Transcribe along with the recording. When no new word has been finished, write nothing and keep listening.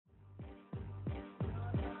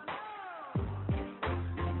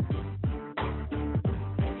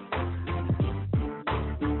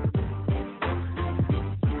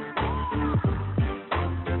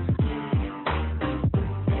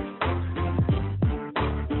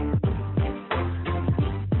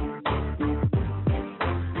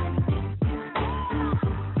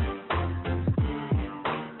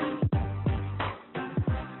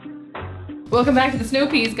Welcome back to the Snow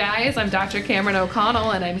Peas, guys. I'm Dr. Cameron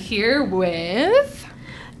O'Connell, and I'm here with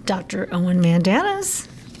Dr. Owen Mandanas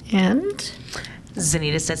and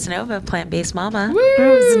Zanita Stetsanova, plant-based mama. Woo!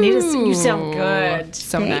 Oh, Zanita, you sound good.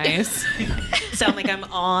 So nice. Sound like I'm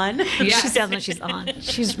on. Yes. She sounds like she's on.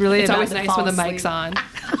 She's really It's about always to nice fall when the asleep. mic's on.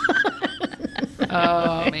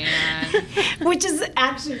 Oh, man. Which is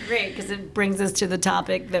actually great because it brings us to the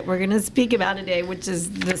topic that we're going to speak about today, which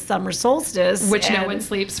is the summer solstice. Which no and- one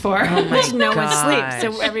sleeps for. Which no one gosh.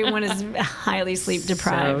 sleeps. So everyone is highly sleep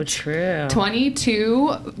deprived. So true.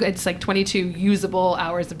 22, it's like 22 usable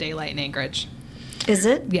hours of daylight in Anchorage. Is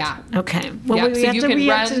it? Yeah. Okay. Well, Yep, so you can we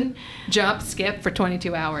have run, jump, skip for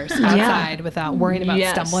 22 hours outside without worrying about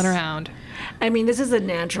Yes. stumbling around. I mean, this is a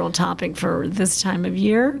natural topic for this time of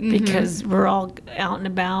year because we're all out and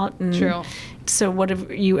about. And True. So what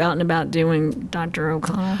are you out and about doing, Dr.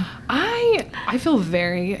 O'Connell? I feel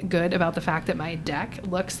very good about the fact that my deck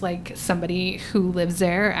looks like somebody who lives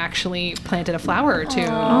there actually planted a flower or two.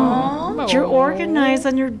 You're organized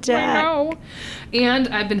on your deck. I know. And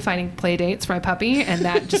I've been finding play dates for my puppy, and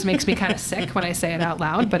that just makes me kind of sick when I say it out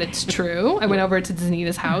loud, but it's true. I went over to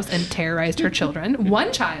Zanita's house and terrorized her children.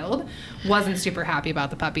 One child wasn't super happy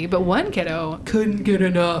about the puppy, but one kiddo couldn't get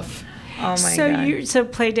enough. Oh my God. So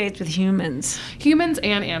play dates with humans. Humans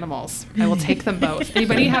and animals. I will take them both.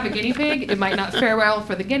 Anybody have a guinea pig? It might not fare well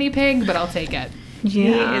for the guinea pig, but I'll take it.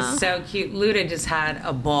 He Yeah. is so cute. Luda just had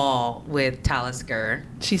a ball with Talisker,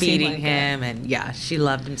 She seemed feeding like him, and yeah, she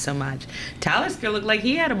loved him so much. Talisker looked like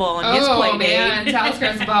he had a ball on his play man, date.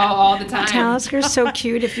 Talisker's ball all the time. Talisker's so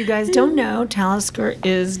cute. If you guys don't know, Talisker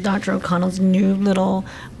is Dr. O'Connell's new little,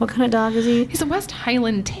 what kind of dog is he? He's a West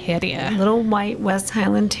Highland Terrier. Little white West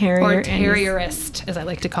Highland Terrier. Or and he's- terrierist, as I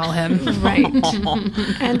like to call him. Right.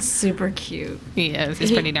 And super cute. He is.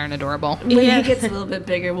 He's pretty darn adorable. When he gets a little bit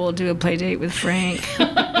bigger, we'll do a play date with Frank.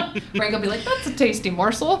 Frank will be like, that's a tasty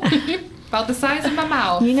morsel. About the size of my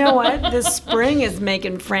mouth. You know what? This spring is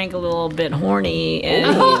making Frank a little bit horny, and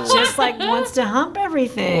he just like wants to hump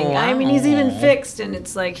everything. I mean, he's even fixed, and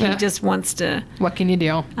it's like he just wants to. What can you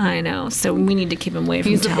do? I know. So we need to keep him away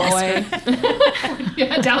from He's a Talisker. boy.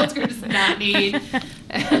 Yeah, Talisker does not need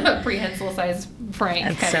a prehensile sized Frank.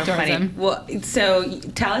 That's headed so towards funny. him. Well, so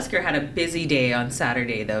Talisker had a busy day on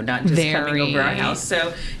Saturday, though, not just coming Very. over our house.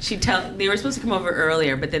 So they were supposed to come over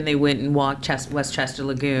earlier, but then they went and walked West Chester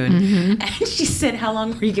Lagoon. And she said, "How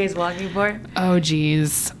long were you guys walking for?" Oh,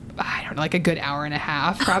 geez. I don't know, like a good hour and a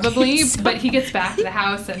half, probably. But he gets back to the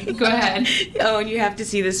house and go ahead. Oh, and you have to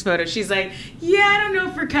see this photo. She's like, "Yeah, I don't know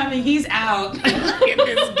if we're coming. He's out." Look at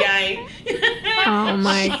this guy. Oh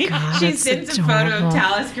my God, She that's sends a photo adorable. of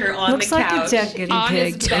Talisker on Looks the like couch. a dead guinea On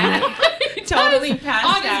his pig. back. Totally passed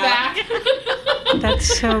On his out. back.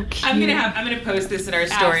 That's so cute. I'm gonna post this in our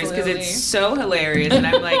stories because Absolutely. it's so hilarious, and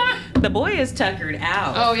I'm like, the boy is tuckered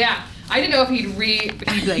out. Oh, yeah. I didn't know if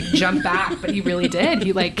he'd like jump back, but he really did.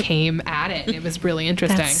 He like came at it. And it was really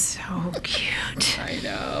interesting. That's so cute. I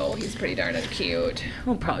know. He's pretty darn cute.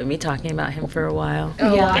 We'll probably be talking about him for a while.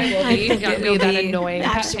 Oh, Yeah, I will I be. think Got it'll me that be- annoying.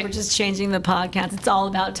 Actually, we're just changing the podcast. It's all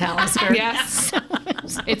about Talisker. Yes.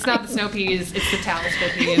 It's not the snow peas, it's the Talisker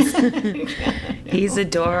peas. He's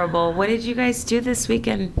adorable. What did you guys do this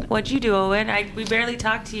weekend? What'd you do, Owen? We barely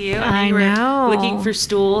talked to you. I you were know. looking for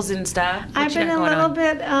stools and stuff. What I've you been got a going little on?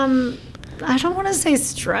 bit, I don't want to say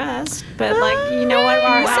stressed, but like, you know what?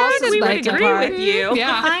 Our house is we would ripped agree apart. with you.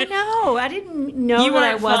 Yeah. I know. I didn't know You what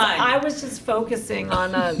I weren't was. fun. I was just focusing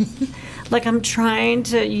on like I'm trying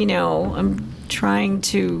to, I'm trying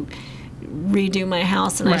to redo my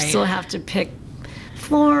house, and I Right. still have to pick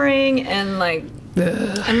flooring and like.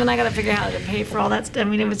 And then I got to figure out how to pay for all that stuff. I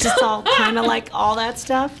mean, it was just all kind of like all that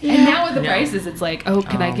stuff. And now with the prices, it's like, oh,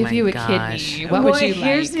 can I Oh give my you a gosh. kidney? What would you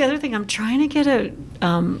Here's like? the other thing. I'm trying to get a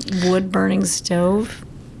wood burning stove.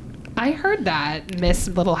 I heard that Miss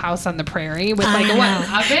Little House on the Prairie with like I a what, know.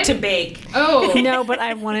 an oven? To bake. Oh. No, but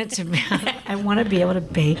I want it to. I want to be able to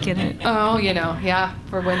bake in it. Oh, yeah,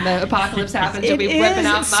 for when the apocalypse happens, you'll It be whipping is.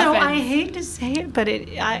 out muffins. So I hate to say it, but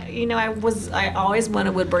I always wanted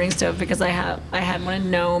a wood burning stove because I had one in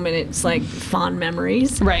Nome, and it's like fond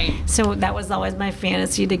memories. Right. So that was always my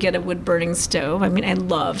fantasy, to get a wood burning stove. I mean, I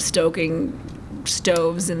love stoking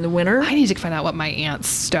stoves in the winter. I need to find out what my aunt's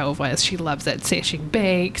stove was. She loves it. Say she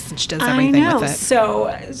bakes and she does I everything know. with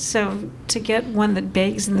it. So to get one that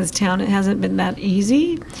bakes in this town, it hasn't been that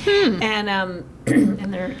easy, and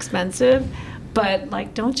and they're expensive. But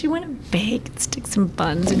like, don't you want to bake? Stick some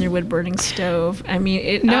buns in your wood burning stove. I mean,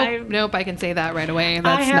 it. Nope. I can say that right away.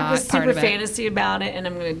 That's I have not this part super of it. fantasy about it, and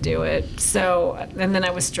I'm going to do it. So, and then I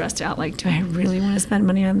was stressed out. Like, do I really want to spend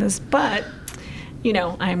money on this? But,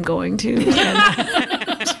 I am going to.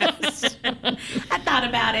 And thought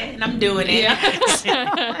about it, and I'm doing it.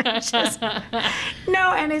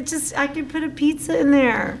 No, and it just, I could put a pizza in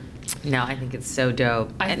there. No, I think it's so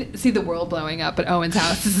dope. I see the world blowing up, but Owen's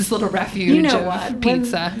house is this little refuge You know of what?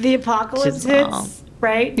 pizza. When the apocalypse Just all- hits,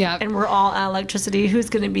 right? Yeah. And we're all out of electricity. Who's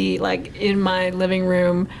going to be like in my living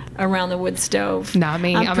room around the wood stove? Not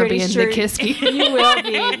me. I'm gonna be in the Kiski. You will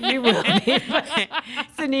be. You will be.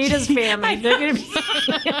 It's Anita's family. They're going to be.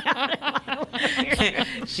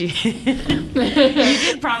 You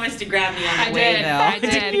did promise to grab me on the way, though. I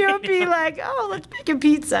did. You'll be like, oh, let's make a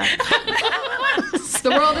pizza. The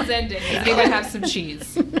world is ending. Does anybody have some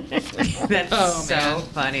cheese? That's Oh, so man.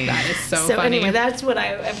 funny. That is so So funny. anyway, that's what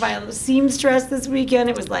if I seemed stressed this weekend,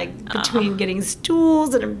 it was like between getting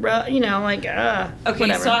stools and, like, Okay,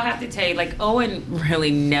 whatever. so I have to tell you, like, Owen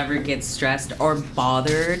really never gets stressed or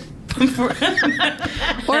bothered. For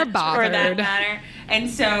Or bothered. that matter. And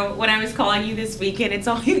so when I was calling you this weekend, it's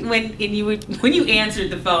only when you answered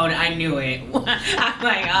the phone, I knew it. I'm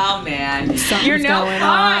like, oh man, Something's you're no going fun.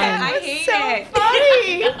 on. I hate so it.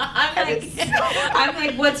 funny. I'm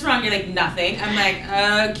like, what's wrong? You're like, nothing. I'm like,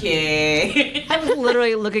 okay. I was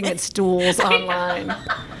literally looking at stools online.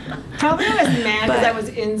 Probably I was mad because I was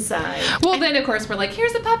inside. Well, then, of course, we're like,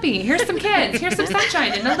 here's a puppy, here's some kids, here's some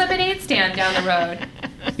sunshine, and a lemonade stand down the road.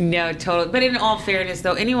 No, totally. But in all fairness,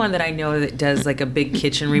 though, anyone that I know that does like a big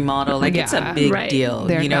kitchen remodel, like it's a Yeah, big right. deal.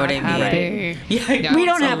 They're You know not what I mean? happy. Yeah, I know, We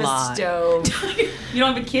don't it's have a lot. stove. You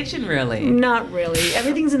don't have a kitchen, really? Not really.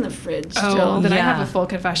 Everything's in the fridge Oh, still. then I Yeah. have a full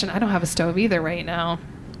confession. I don't have a stove either right now.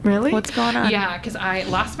 Really? What's going on? Yeah, because I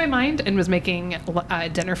lost my mind and was making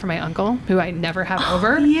dinner for my uncle, who I never have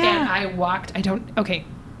over. yeah. And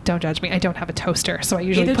don't judge me. I don't have a toaster, so I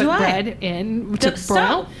usually Neither put do I. bread in to The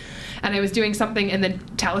broil. stove. And I was doing something, and then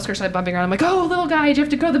Talisker started bumping around. I'm like, oh, little guy, do you have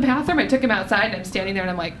to go to the bathroom? I took him outside, and I'm standing there, and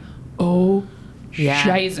I'm like, oh, Yeah.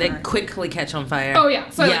 shizer. They quickly catch on fire. Oh yeah,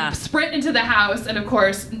 so I Yeah. like sprint into the house, and of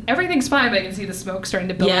course everything's fine, but I can see the smoke starting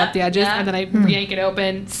to build Yeah, up the edges, yeah. and then I yank it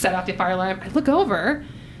open, set off the fire alarm. I look over,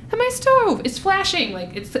 and my stove is flashing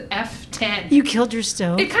like it's the F10. You killed your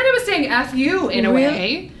stove? It kind of was saying F you in a Really?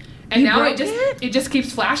 way, and You now broke it just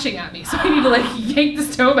keeps flashing at me. So I need to like yank the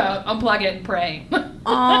stove out, unplug it, and pray.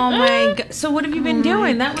 Oh my god. So what have you been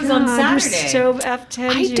doing? That was on God, Saturday. Your stove F10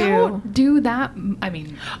 I you. don't do that. I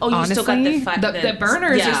mean, Oh, you honestly, still got the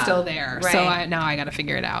burners yeah, are still there. So right. now I got to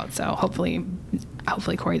figure it out. So hopefully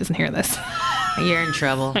Corey doesn't hear this. You're in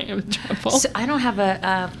trouble. I am in trouble. So I don't have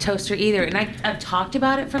a toaster either, and I've talked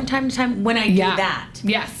about it from time to time when I do that.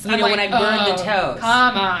 Yes. You I'm know, when I burn the oh, toast.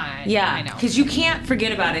 Come on. Yeah, I know. because you can't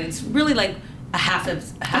forget about it. It's really like a half a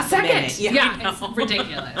Second. minute. Yeah, I it's know.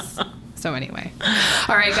 ridiculous. So anyway,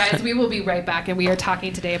 all right, guys, we will be right back, and we are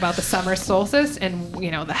talking today about the summer solstice and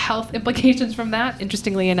the health implications from that.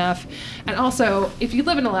 Interestingly enough, and also if you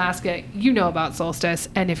live in Alaska, you know about solstice,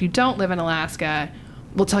 and if you don't live in Alaska,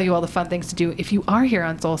 we'll tell you all the fun things to do if you are here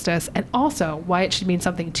on solstice, and also why it should mean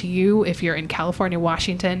something to you if you're in California,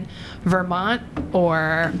 Washington, Vermont,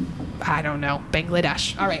 or I don't know,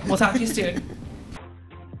 Bangladesh. All right, we'll talk to you soon.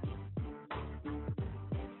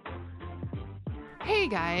 Hey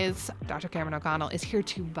guys, Dr. Cameron O'Connell is here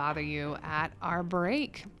to bother you at our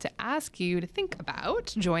break to ask you to think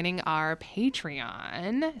about joining our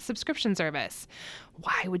Patreon subscription service.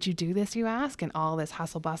 Why would you do this, you ask, in all this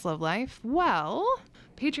hustle bustle of life? Well,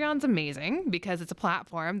 Patreon's amazing because it's a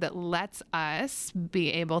platform that lets us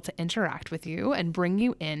be able to interact with you and bring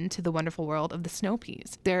you into the wonderful world of the snow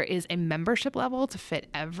peas. There is a membership level to fit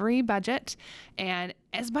every budget, and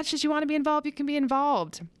as much as you want to be involved, you can be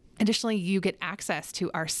involved. Additionally, you get access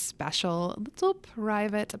to our special little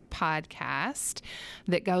private podcast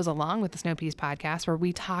that goes along with the Snow Peas podcast, where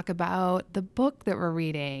we talk about the book that we're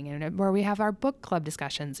reading and where we have our book club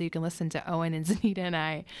discussion. So you can listen to Owen and Zanita and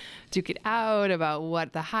I duke it out about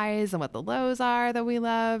what the highs and what the lows are that we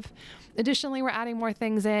love. Additionally, we're adding more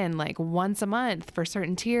things in, like once a month for a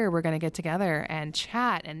certain tier, we're going to get together and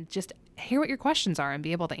chat and just hear what your questions are and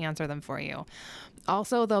be able to answer them for you.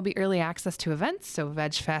 Also, there'll be early access to events. So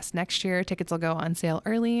Veg Fest next year, tickets will go on sale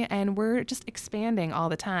early, and we're just expanding all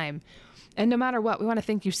the time. And no matter what, we want to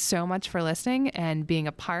thank you so much for listening and being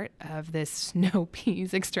a part of this Snow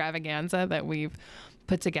Peas extravaganza that we've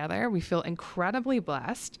put together. We feel incredibly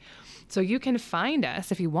blessed. So you can find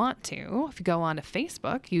us if you want to. If you go on to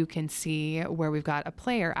Facebook, you can see where we've got a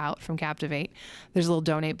player out from Captivate. There's a little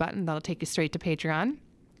donate button that'll take you straight to Patreon.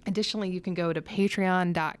 Additionally, you can go to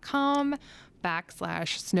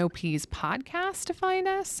patreon.com/snowpeaspodcast to find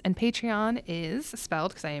us. And Patreon is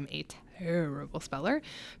spelled, because I am a terrible speller,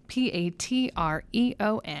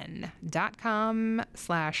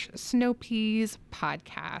 patreon.com/snowpeas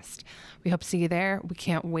podcast. We hope to see you there. We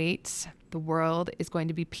can't wait. The world is going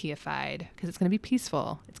to be peified because it's going to be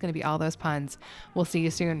peaceful. It's going to be all those puns. We'll see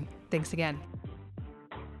you soon. Thanks again.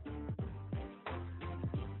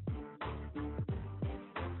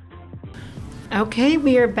 Okay,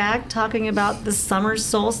 we are back talking about the summer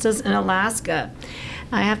solstice in Alaska.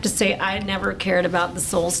 I have to say, I never cared about the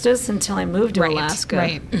solstice until I moved to Alaska.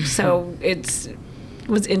 Right. So it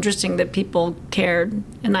was interesting that people cared,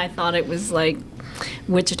 and I thought it was like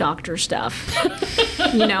witch doctor stuff.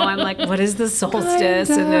 I'm like, what is the solstice?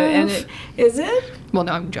 Is it? Well,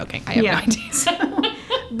 no, I'm joking. I have no idea.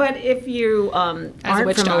 But if you aren't from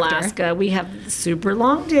witch doctor. Alaska, we have super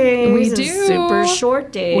long days. We and do. super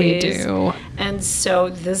short days. We do. And so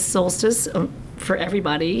this solstice for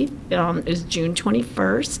everybody is June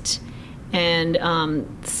 21st. And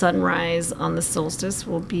sunrise on the solstice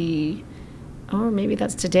will be, or maybe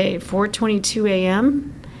that's today, 4:22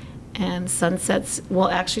 a.m. And sunsets, well,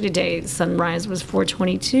 actually today, sunrise was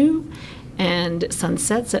 4:22 and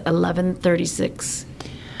sunsets at 11:36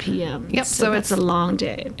 p.m. Yep. So it's a long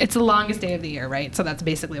day. It's the longest day of the year, right? So that's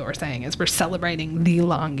basically what we're saying is we're celebrating the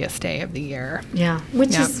longest day of the year. Yeah,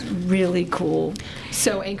 which is really cool.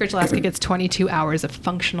 So Anchorage, Alaska gets 22 hours of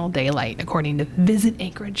functional daylight, according to Visit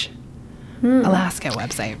Anchorage, Alaska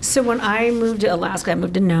website. So when I moved to Alaska, I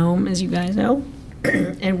moved to Nome, as you guys know,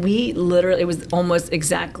 and we literally, it was almost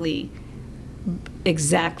exactly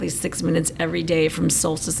 6 minutes every day from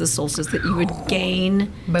solstice to solstice that you would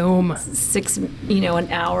gain Boom. an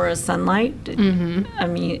hour of sunlight. I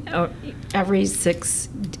mean, every So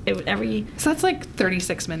that's like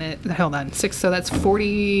 36 minutes. Hold on. So that's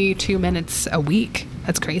 42 minutes a week.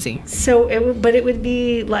 That's crazy. So it would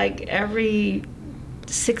be like every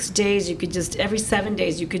 6 days every 7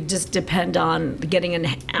 days you could just depend on getting an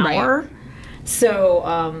hour. Right. So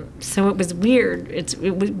it was weird.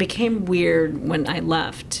 It became weird when I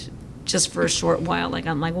left, just for a short while. Like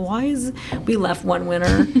I'm like, we left one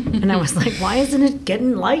winter, and I was like, why isn't it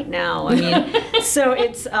getting light now? I mean, so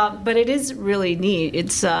it's but it is really neat.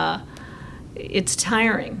 It's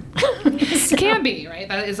tiring. It can be, right?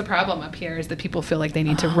 That is a problem up here, is that people feel like they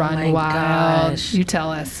need to run my wild. gosh. You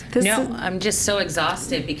tell us. I'm just so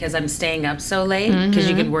exhausted because I'm staying up so late because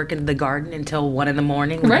you can work in the garden until 1 a.m.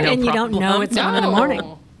 with Right, no and you problem. don't know it's 1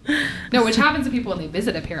 a.m. No, which happens to people when they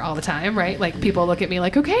visit up here all the time, right? Like people look at me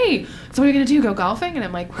like, okay, so what are you going to do? Go golfing? And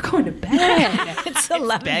I'm like, we're going to bed. It's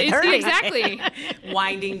 11:30. Exactly.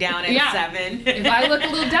 Winding down at 7. If I look a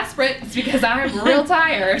little desperate, it's because I'm real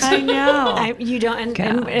tired. I know. You don't,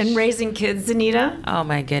 and raising kids, Anita. Oh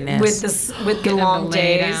my goodness. With the long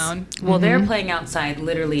days. Well, they're playing outside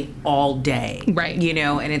literally all day. Right.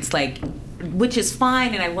 And it's like, which is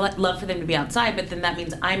fine, and I would love for them to be outside, but then that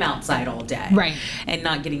means I'm outside all day. Right. And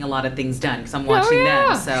not getting a lot of things done because I'm watching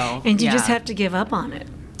them. So And you just have to give up on it.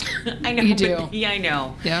 I know. You do. Yeah, I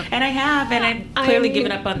know. Yeah. And I have, and I've clearly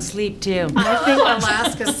given up on sleep too. I think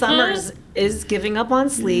Alaska summers is giving up on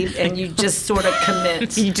sleep, and you just sort of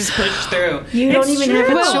commit. You just push through. You don't even have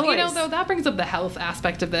a Well, choice. though, that brings up the health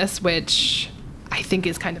aspect of this, which I think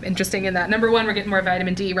is kind of interesting in that, number one, we're getting more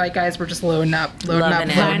vitamin D, right, guys? We're just loading up.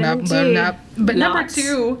 Loading up. But number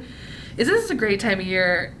two is this is a great time of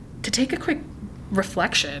year to take a quick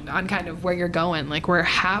reflection on kind of where you're going. Like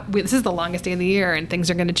this is the longest day of the year, and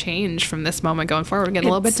things are going to change from this moment going forward. We're getting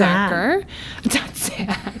a little bit darker. It's not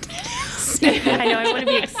sad. I know. I want to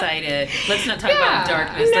be excited. Let's not talk about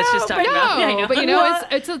darkness. Let's just talk about. But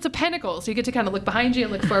it's a pinnacle. So you get to kind of look behind you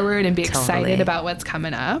and look forward and be excited about what's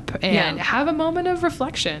coming up and have a moment of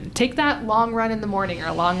reflection. Take that long run in the morning or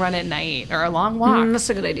a long run at night or a long walk. That's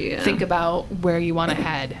a good idea. Think about where you want to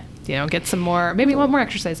head. Get some more, maybe one more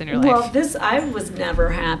exercise in your life. Well, I was never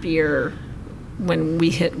happier when we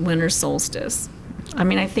hit winter solstice. I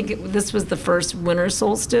mean, I think this was the first winter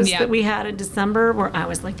solstice that we had in December, where I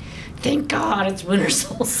was like, thank God it's winter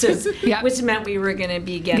solstice, which meant we were going to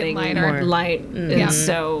be getting more light. And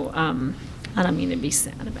so I don't mean to be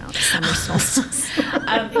sad about summer solstice.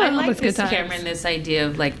 I like this, Cameron, this idea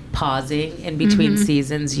of like pausing in between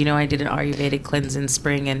seasons. I did an Ayurvedic cleanse in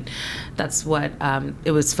spring, and that's what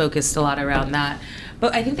it was focused a lot around that.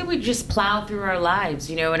 But I think that we just plow through our lives,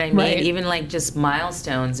 you know what I mean? Right. Even like just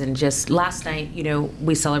milestones. And just last night,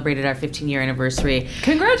 we celebrated our 15-year anniversary.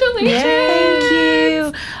 Congratulations! Thank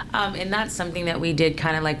you. And that's something that we did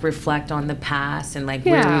kind of like reflect on the past and like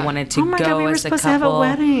where we wanted to go as a couple. Oh my God, we were supposed to have a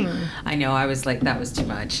wedding. I know. I was like, that was too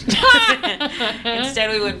much. Instead,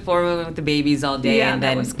 we went with the babies all day, and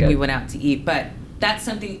then we went out to eat. But that's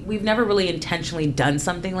something we've never really intentionally done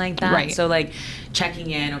something like that. Right. So like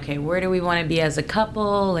checking in, okay, where do we want to be as a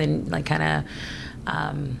couple, and like kind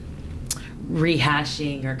of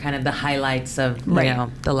rehashing or kind of the highlights of you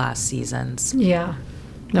know the last seasons. Yeah.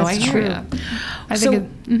 No, That's I hear true. ya. I think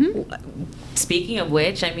Speaking of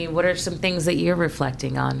which, I mean, what are some things that you're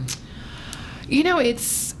reflecting on? you know,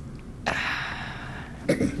 it's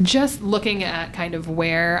just looking at kind of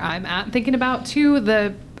where I'm at, thinking about too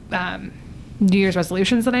the New Year's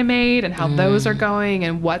resolutions that I made and how those are going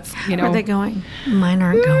and what's, you know. Where are they going? Mine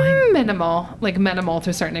aren't going. Minimal to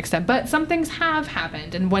a certain extent. But some things have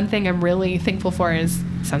happened. And one thing I'm really thankful for is,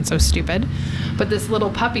 sounds so stupid, but this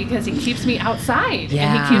little puppy, because he keeps me outside.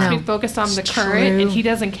 Yeah. And he keeps me focused on the current. true. And he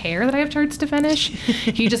doesn't care that I have charts to finish.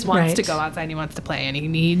 He just wants Right. to go outside and he wants to play. And he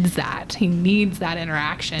needs that. He needs that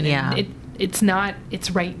interaction. Yeah. And it's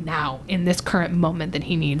right now in this current moment that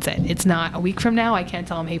he needs it. It's not a week from now. I can't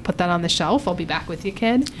tell him, hey, put that on the shelf. I'll be back with you,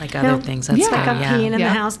 kid. Like other things. That's Yeah. good. Like I'm Yeah. peeing in the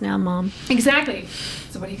Yeah. house now, Mom. Exactly.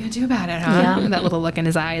 So what are you going to do about it, huh? Yeah. That little look in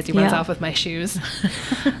his eye as he runs Yeah. off with my shoes.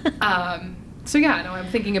 So yeah, no, I'm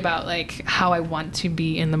thinking about like how I want to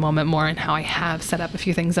be in the moment more and how I have set up a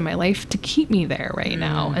few things in my life to keep me there right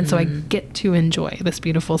now. And so I get to enjoy this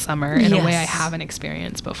beautiful summer in a way I Yes. haven't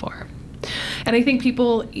experienced before. And I think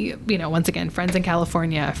people, you know, once again, friends in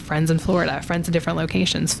California, friends in Florida, friends in different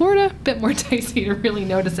locations. Florida, a bit more dicey to really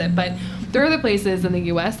notice it, but there are other places in the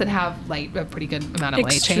U.S. that have like a pretty good amount of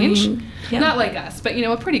light change. Yeah. Not like us, but you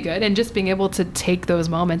know, a pretty good. And just being able to take those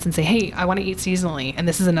moments and say, hey, I want to eat seasonally, and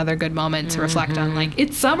this is another good moment to reflect on. Like,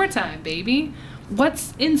 it's summertime, baby.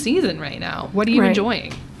 What's in season right now? What are you Right.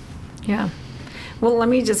 enjoying? Yeah. Well, let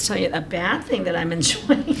me just tell you, a bad thing that I'm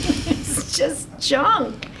enjoying is just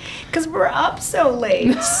junk. Because we're up so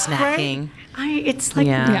late. Snacking. Right? It's like,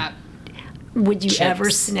 Yeah. would you Chips. ever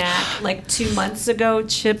snack like 2 months ago,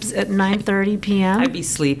 chips at 9:30 p.m.? I'd be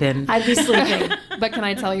sleeping. I'd be sleeping. But can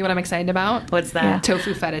I tell you what I'm excited about? What's that? Yeah.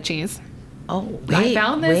 Tofu feta cheese. Oh, I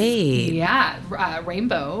found this. Wait. Yeah,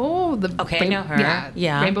 Rainbow. Okay, I know her.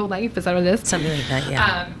 Yeah. Rainbow Life, is that what it is? Something like that,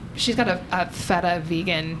 yeah. She's got a feta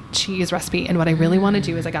vegan cheese recipe, and what I really want to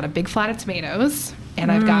do is I got a big flat of tomatoes,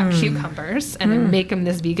 and I've got cucumbers, and I'm making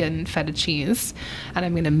this vegan feta cheese, and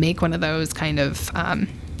I'm going to make one of those kind of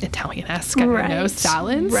Italian-esque, I don't know, Right.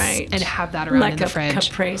 salads, Right. and have that around like in the a fridge.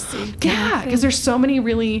 caprese. Yeah, because there's so many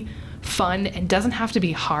really fun and doesn't have to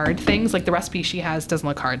be hard things. Like the recipe she has doesn't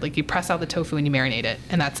look hard. Like you press out the tofu and you marinate it,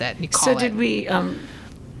 and that's it. And you call So it. did we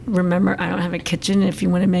remember, I don't have a kitchen if you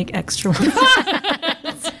want to make extra ones.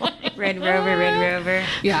 Red Rover.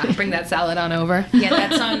 Yeah, bring that salad on over. Yeah,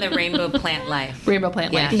 that's on the Rainbow Plant Life. Rainbow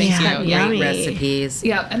Plant Life. Yeah. Thank Yeah. you. Yummy. Great recipes.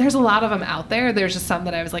 Yeah, and there's a lot of them out there. There's just some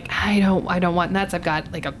that I was like, I don't want nuts. I've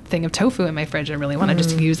got like a thing of tofu in my fridge I really want to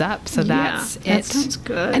just use up. So that's Yeah, it. that sounds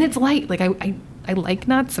good. And it's light. Like I like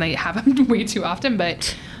nuts and I have them way too often,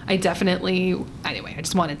 but I definitely, anyway, I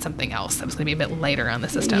just wanted something else that was going to be a bit lighter on the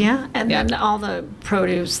system. Yeah, and then all the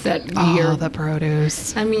produce that all you're, the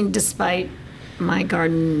produce. I mean, despite my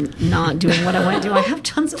garden not doing what I want to do, I have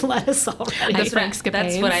tons of lettuce already. The Frankscapades.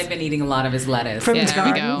 That's what I've been eating a lot of is lettuce. From Yeah, the there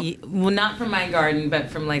we garden. go. Well, not from my garden, but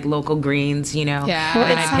from like local greens, you know. Yeah. Well,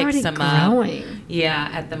 and it's I picked already some growing. up. Yeah,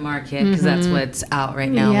 at the market because that's what's out right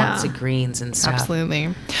now. Yeah. Lots of greens and stuff. Absolutely.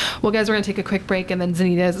 Well, guys, we're going to take a quick break, and then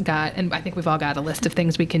Zanita's got, and I think we've all got a list of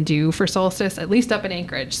things we can do for Solstice, at least up in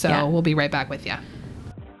Anchorage. So Yeah. we'll be right back with you.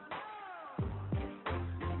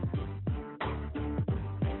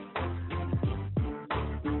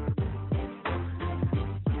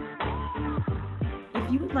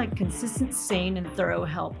 If you would like consistent, sane, and thorough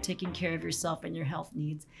help taking care of yourself and your health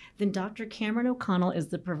needs, then Dr. Cameron O'Connell is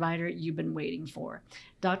the provider you've been waiting for.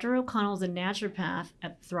 Dr. O'Connell is a naturopath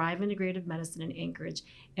at Thrive Integrative Medicine in Anchorage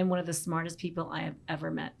and one of the smartest people I have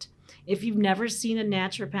ever met. If you've never seen a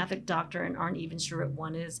naturopathic doctor and aren't even sure what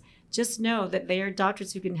one is, just know that they are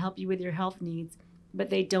doctors who can help you with your health needs, but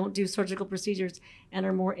they don't do surgical procedures and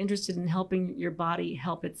are more interested in helping your body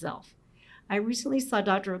help itself. I recently saw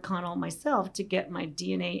Dr. O'Connell myself to get my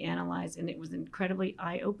DNA analyzed, and it was incredibly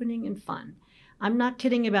eye-opening and fun. I'm not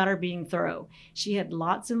kidding about her being thorough. She had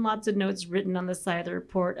lots and lots of notes written on the side of the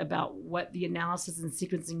report about what the analysis and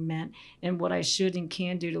sequencing meant and what I should and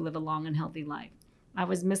can do to live a long and healthy life. I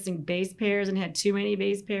was missing base pairs and had too many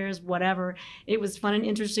base pairs, whatever. It was fun and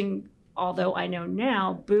interesting, although I know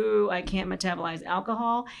now, boo, I can't metabolize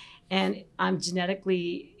alcohol, and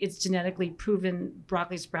it's genetically proven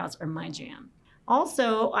broccoli sprouts are my jam.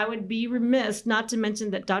 Also, I would be remiss not to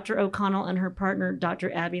mention that Dr. O'Connell and her partner,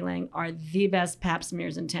 Dr. Abby Lang, are the best pap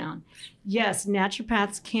smears in town. Yes,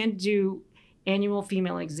 naturopaths can do annual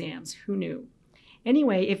female exams. Who knew?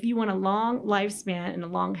 Anyway, if you want a long lifespan and a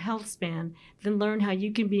long health span, then learn how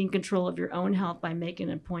you can be in control of your own health by making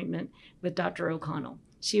an appointment with Dr. O'Connell.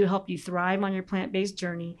 She will help you thrive on your plant-based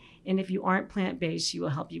journey, and if you aren't plant-based, she will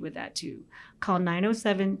help you with that too. Call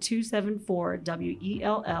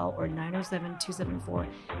 907-274-WELL or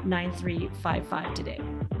 907-274-9355 today.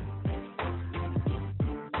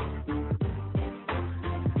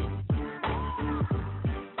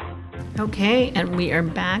 Okay, and we are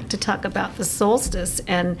back to talk about the solstice.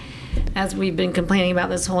 And as we've been complaining about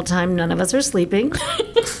this whole time, none of us are sleeping.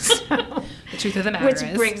 The truth of the matter Which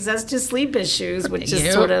is. brings us to sleep issues, which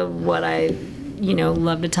is sort of what I,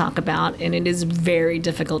 love to talk about. And it is very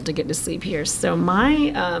difficult to get to sleep here. So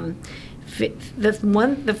my,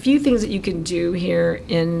 the few things that you can do here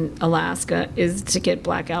in Alaska is to get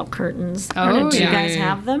blackout curtains. Do you guys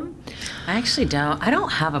have them? I actually don't. I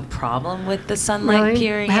don't have a problem with the sunlight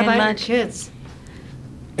peering How in about much. your kids?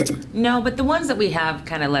 No, but the ones that we have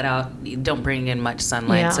kind of let out don't bring in much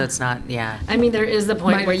sunlight, Yeah. so it's not. I mean, there is the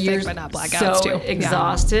point Mine where are thick, you're but not blackouts, so too.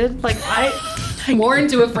 exhausted. Like More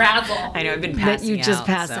into a frazzle. I know I've been that passing you just out,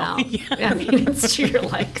 pass so. out. I mean, it's true.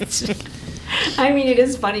 I mean, it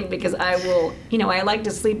is funny because I will, I like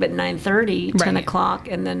to sleep at 9:30, 10 Right. o'clock,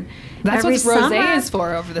 and then That's every what rosé summer, is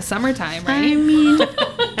for over the summertime, right? I mean,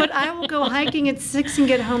 but I will go hiking at 6 and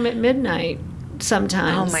get home at midnight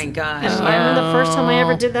sometimes. Oh my gosh. And I remember the first time I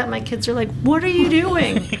ever did that, my kids are like, "What are you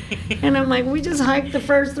doing?" And I'm like, "We just hiked the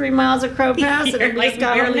first 3 miles of Crow Pass, and You're we like, just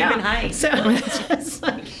got barely home even now." hiked. So it's just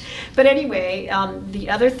like. But anyway, the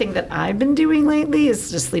other thing that I've been doing lately is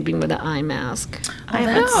just sleeping with an eye mask. I have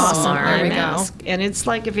an that's awesome smart. eye There we go. mask, and it's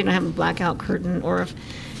like if you don't have a blackout curtain, or if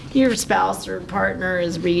your spouse or partner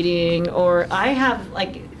is reading, or I have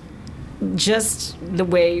like just the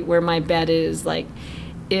way where my bed is, like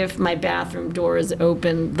if my bathroom door is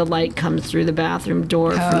open, the light comes through the bathroom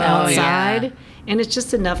door from outside. yeah. And it's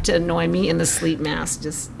just enough to annoy me, and the sleep mask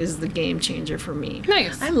just is the game changer for me.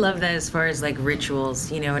 Nice. I love that as far as like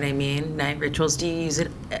rituals, you know what I mean? Night rituals. Do you use it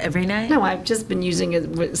every night? No, I've just been using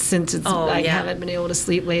it since I yeah. haven't been able to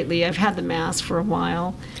sleep lately. I've had the mask for a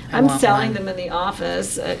while. I'm want selling one. them in the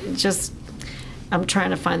office. I'm trying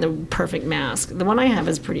to find the perfect mask. The one I have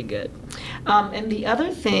is pretty good. And the other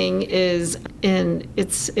thing is,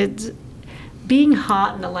 it's being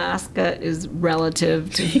hot in Alaska is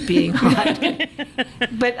relative to being hot.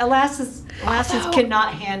 But Alaskans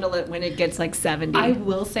cannot handle it when it gets like 70. I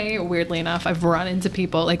will say, weirdly enough, I've run into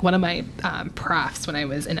people, like one of my profs when I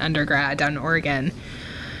was in undergrad down in Oregon,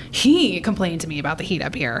 he complained to me about the heat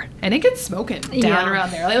up here, and it gets smoking down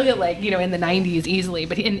around there. It'll get in the 90s easily,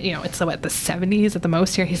 but it's the 70s at the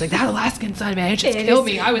most here. He's like, that Alaskan sun, man, it just killed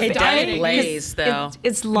me. I was dying. Blaze, though.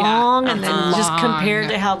 It's long, and then just Long. compared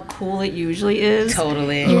to how cool it usually is.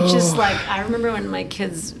 Totally. You're just like, I remember when my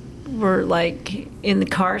kids were like in the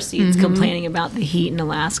car seats complaining about the heat in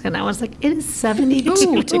Alaska, and I was like, it is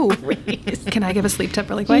 72 degrees. Can I give a sleep tip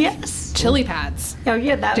really quick? Yes. Chili pads. Oh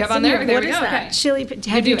yeah, that's Do you have on there? There What we is go. that? Okay. Chili.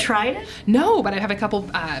 Have do you it. tried it? No, but I have a couple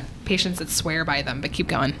patients that swear by them, but keep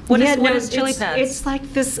going. What is chili it's, pads? It's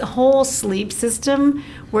like this whole sleep system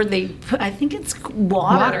where they put, I think it's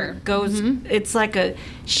water. Goes. It's like a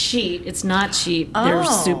sheet. It's not cheap. They're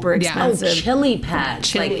super yeah. expensive. chili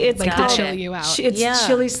pads. It's like to called- chill you out. It's Yeah.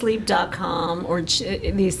 chillisleep.com, or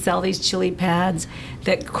they sell these chili pads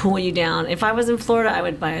that cool you down. If I was in Florida, I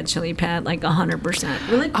would buy a chili pad like 100%.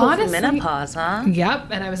 Really cool Honestly- for menopause, huh? Yep,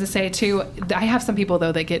 and I was to say too, I have some people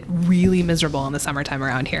though that get really miserable in the summertime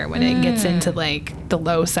around here when it gets into like the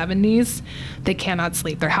low 70s. They cannot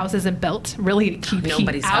sleep. Their house isn't built really to keep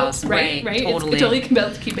Nobody's heat out. house, right, Right. totally. It's totally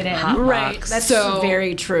built to keep it in. Hot Right. box. That's So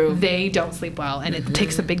very true. They don't sleep well, and it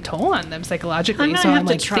takes a big toll on them psychologically. I'm gonna So have I'm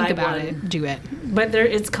to like, try think about one. it, do it. But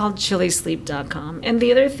it's called chillisleep.com. And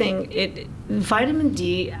the other thing, vitamin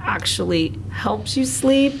D actually helps you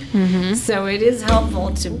sleep. So it is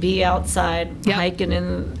helpful to be outside Yep.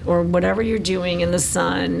 hiking or whatever you're doing in the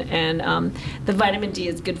sun. And the vitamin D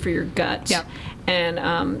is good for your gut. Yep.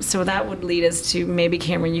 And so that would lead us to maybe,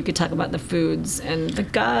 Cameron, you could talk about the foods and the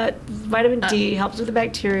gut. Vitamin D helps with the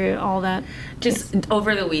bacteria, all that. Just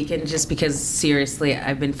over the weekend, just because seriously,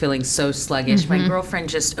 I've been feeling so sluggish. My girlfriend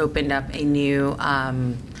just opened up a new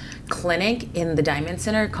clinic in the Diamond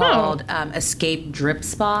Center called Escape Drip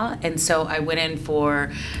Spa, and so I went in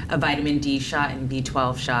for a vitamin D shot and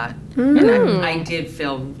B12 shot And I do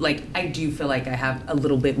feel like I have a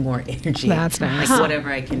little bit more energy. That's nice. Like whatever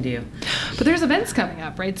I can do. But there's events coming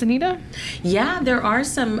up, right, Zanita? Yeah, there are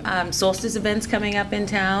some Solstice events coming up in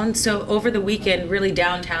town. So over the weekend, really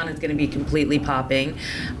downtown is going to be completely popping.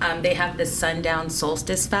 They have the Sundown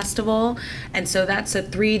Solstice Festival, and so that's a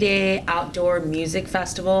 3-day outdoor music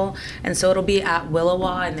festival. And so it'll be at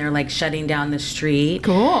Willowa, and they're like shutting down the street.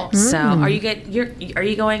 Cool. So are you going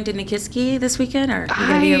to Nikiski this weekend, or are you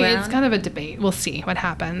going to be around? It's kind of a debate. We'll see what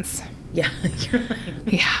happens. Yeah, you're right.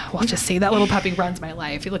 Yeah, we'll just see. That little puppy runs my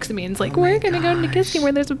life. He looks at me and is like, we're going to go to Nikiski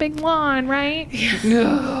where there's a big lawn, right?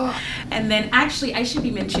 Yeah. And then actually, I should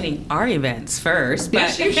be mentioning our events first.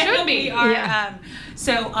 Yes, you should be. We are,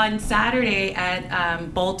 so on Saturday at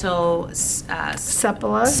Bolto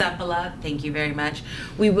Sepala, thank you very much,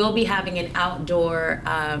 we will be having an outdoor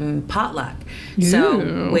potluck.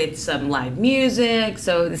 So with some live music.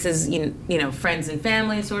 So this is, you know, friends and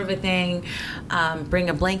family sort of a thing. Bring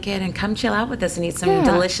a blanket and come chill out with us and eat some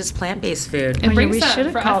delicious plant-based food. And bring we some should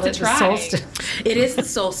have for called us it to the try. Solstice. It is the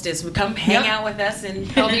Solstice. Come hang out with us and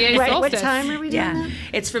LBA Right, what Solstice. time are we doing that?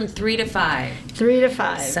 it's from 3 to 5. 3 to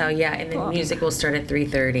 5. So yeah, and then music will start at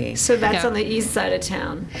 3:30. So that's Yeah. on the east side of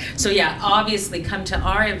town. So yeah, obviously come to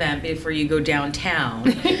our event before you go downtown.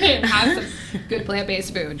 Have some good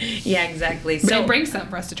plant-based food. Yeah, exactly. So bring some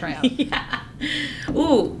for us to try out. Yeah.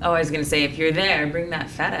 Ooh, I was gonna say if you're there, bring that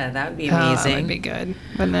feta. That would be Oh, that amazing. would be good,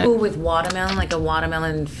 wouldn't it? Ooh, with watermelon, like a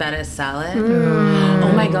watermelon feta salad.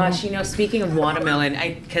 Oh my gosh! You know, speaking of watermelon,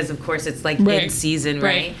 because of course it's like in season,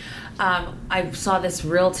 right? I saw this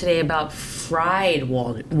reel today about fried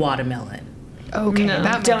watermelon. Okay, No,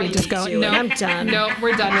 that might don't be even just going. do it. No, I'm done. No,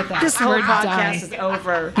 we're done with that. This whole we're podcast done. is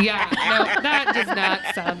over. Yeah, no, that does not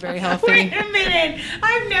sound very Wait healthy. a minute!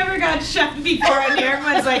 I've never got shot before on here.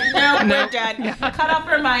 Everyone's like, no, we're done. Cut off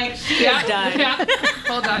her mic. She is done. Yeah.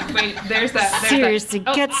 Hold on. Wait. There's that. Seriously,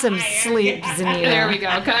 that. get some sleep, Zanita. There we go.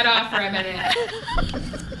 Cut off for a minute.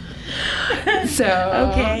 So,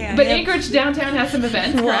 Okay, but Anchorage downtown has some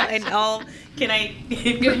events, correct? Can I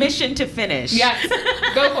permission to finish? Yes.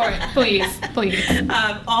 Go for it, please.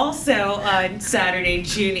 Also on Saturday,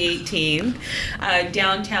 June 18th,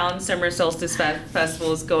 Downtown Summer Solstice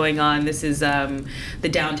Festival is going on. This is the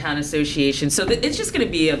Downtown Association. So it's just going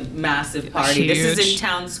to be a massive party. This is in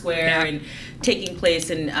Town Square and taking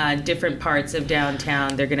place in different parts of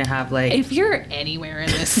downtown. They're going to have like... If you're anywhere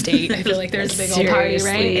in this state, I feel like there's a big old party,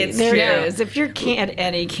 right? There is. If you're at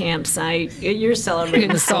any campsite, you're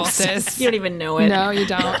celebrating the solstice. You don't even know it. No, you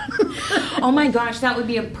don't. Oh my gosh, that would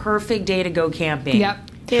be a perfect day to go camping. Yep.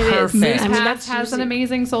 It is. Moose I mean, Pass has usually- an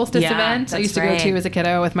amazing solstice event. I used to go to as a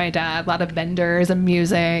kiddo with my dad. A lot of vendors and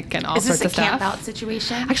music and all sorts of stuff. Is this a camp out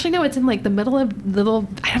situation? Actually, no, it's in like the middle of little,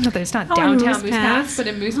 I don't know, it's not downtown Moose Pass, but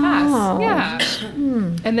in Moose Pass. Yeah.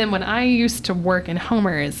 And then when I used to work in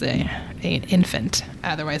Homer as an infant,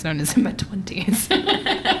 otherwise known as in my 20s,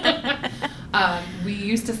 we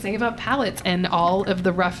used to save up pallets, and all of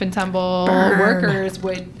the rough and tumble workers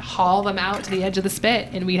would haul them out to the edge of the spit,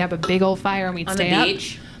 and we'd have a big old fire, and we'd stay up.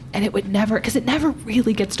 Beach? And it would never, because it never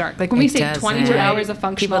really gets dark. Like when we say 22 hours of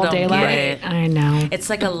functional daylight. I know. It's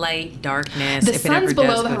like a light darkness. The if it ever sun's below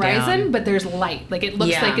does the go horizon, down. but there's light. Like it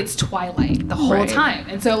looks like it's twilight the whole time.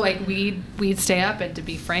 And so like we'd stay up, and to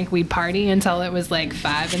be frank, we'd party until it was like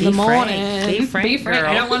 5 in the morning. Be frank, girl.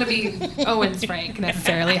 I don't want to be Owen's Frank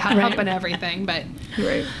necessarily, humping everything, but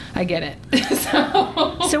I get it.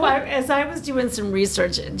 So as I was doing some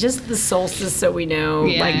research, just the solstice, so we know,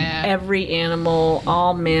 like every animal,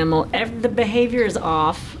 all mammal, the behavior is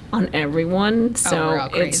off on everyone, so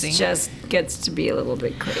it just gets to be a little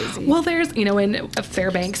bit crazy. Well, there's, in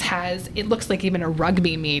Fairbanks has, it looks like even a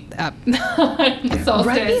rugby meet up. Rugby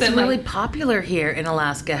is really popular here in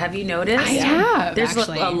Alaska. Have you noticed? I have. There's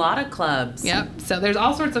actually a lot of clubs. Yep. So there's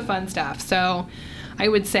all sorts of fun stuff. So I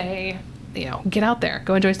would say, get out there,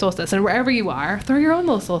 go enjoy solstice, and wherever you are, throw your own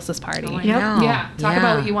little solstice party. Yeah. Talk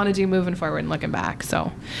about what you want to do moving forward and looking back.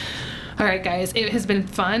 So. All right, guys, it has been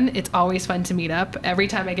fun. It's always fun to meet up. Every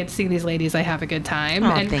time I get to see these ladies, I have a good time.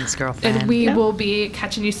 Oh, thanks, girlfriend. And we will be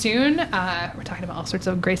catching you soon. We're talking about all sorts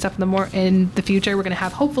of great stuff in the future. We're going to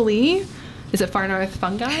have, hopefully, is it Far North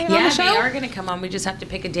Fungi on the show? Yeah, they are going to come on. We just have to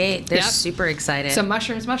pick a date. They're super excited. So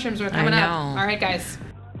mushrooms are coming up. All right, guys.